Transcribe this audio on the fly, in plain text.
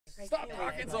Stop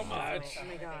talking so much. Oh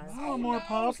my God. Oh, more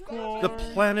popcorn. The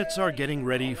planets are getting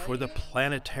ready for the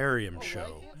Planetarium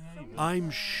show.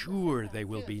 I'm sure they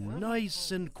will be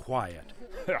nice and quiet.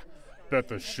 Bet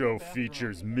the show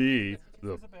features me,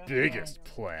 the biggest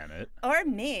planet. Or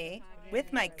me,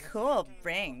 with my cool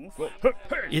rings.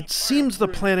 It seems the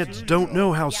planets don't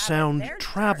know how sound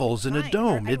travels in a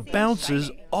dome. It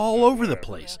bounces all over the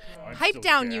place. Pipe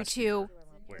down, you two.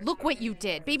 Look what you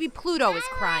did. Baby Pluto is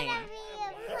crying.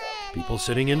 People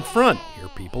sitting in front hear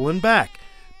people in back.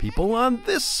 People on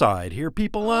this side hear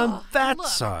people on that Look,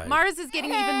 side. Mars is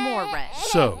getting even more red.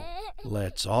 So,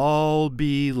 let's all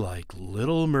be like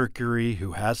little Mercury,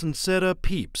 who hasn't said a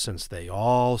peep since they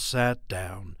all sat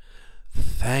down.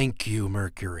 Thank you,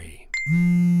 Mercury.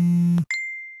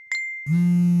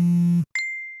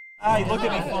 Hey, look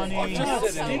at me funny.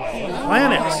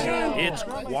 Planets, it's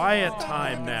quiet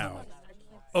time now.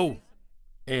 Oh,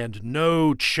 and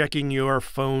no checking your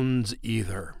phones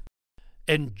either.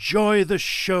 Enjoy the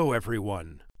show,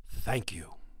 everyone. Thank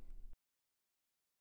you.